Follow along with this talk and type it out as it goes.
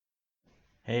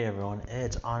Hey everyone,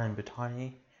 it's Anand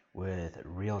Bhatani with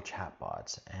Real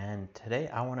Chatbots, and today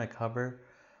I want to cover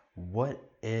what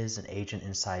is an agent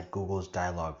inside Google's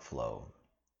Dialogflow.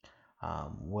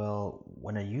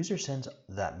 When a user sends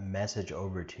that message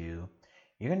over to you,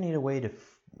 you're going to need a way to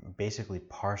basically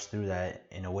parse through that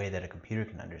in a way that a computer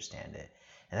can understand it.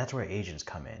 And that's where agents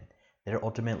come in. They're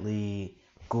ultimately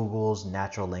Google's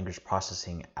natural language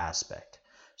processing aspect.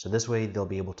 So this way they'll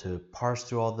be able to parse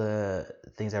through all the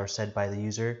things that were said by the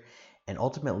user and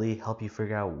ultimately help you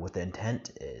figure out what the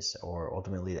intent is, or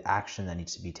ultimately the action that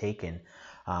needs to be taken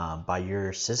by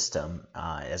your system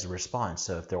as a response.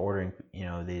 So if they're ordering,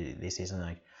 they say something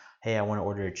like, hey, I want to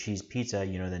order a cheese pizza,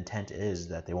 the intent is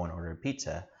that they want to order a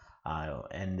pizza.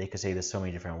 And they could say this so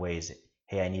many different ways.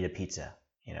 Hey, I need a pizza,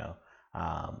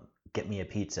 get me a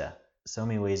pizza. So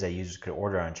many ways that users could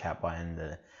order on chatbot,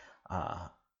 and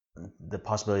the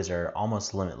possibilities are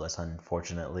almost limitless,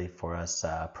 unfortunately, for us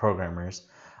programmers.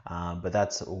 But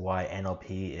that's why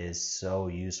NLP is so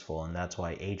useful, and that's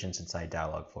why agents inside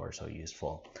Dialogflow are so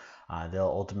useful. They'll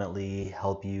ultimately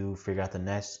help you figure out the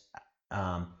next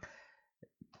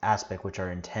aspect, which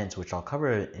are intents, which I'll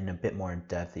cover in a bit more in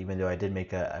depth. Even though I did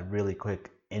make a really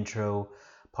quick intro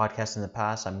podcast in the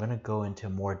past, I'm going to go into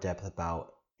more depth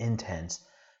about intents,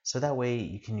 so that way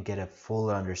you can get a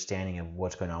fuller understanding of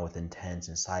what's going on with intents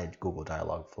inside Google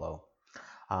Dialogflow.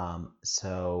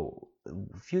 So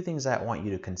a few things that I want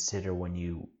you to consider when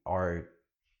you are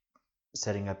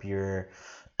setting up your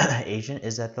agent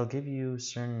is that they'll give you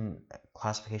certain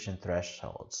classification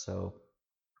thresholds. So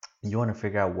you want to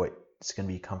figure out what's going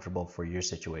to be comfortable for your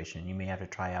situation. You may have to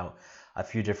try out a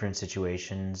few different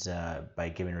situations by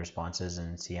giving responses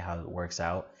and see how it works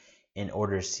out in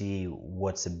order to see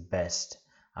what's the best,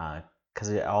 because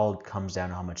it all comes down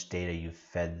to how much data you've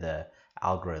fed the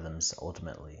algorithms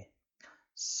ultimately.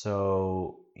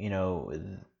 So,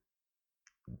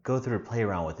 go through and play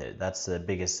around with it. That's the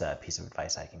biggest piece of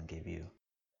advice I can give you,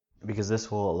 because this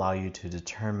will allow you to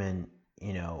determine,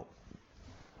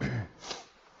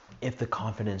 if the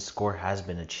confidence score has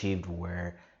been achieved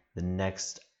where the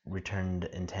next returned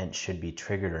intent should be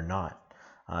triggered or not.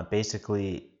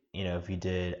 Basically, if you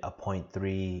did a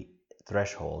 0.3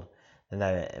 threshold, then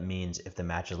that means if the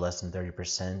match is less than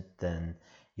 30%, then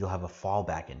you'll have a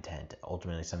fallback intent.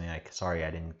 Ultimately, something like, sorry,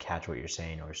 I didn't catch what you're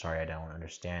saying, or sorry, I don't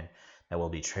understand, that will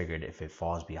be triggered if it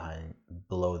falls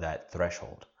below that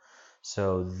threshold.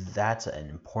 So that's an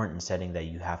important setting that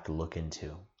you have to look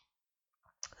into.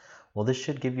 Well, this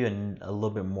should give you a little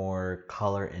bit more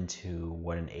color into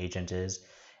what an agent is.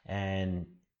 And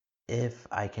if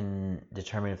I can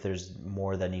determine if there's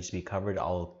more that needs to be covered,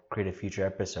 I'll create a future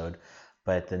episode.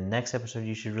 But the next episode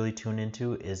you should really tune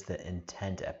into is the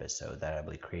intent episode that I'll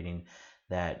be creating,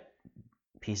 that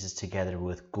pieces together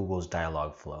with Google's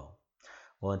Dialogflow.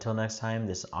 Well, until next time,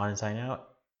 this is On and Sign Out.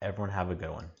 Everyone have a good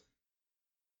one.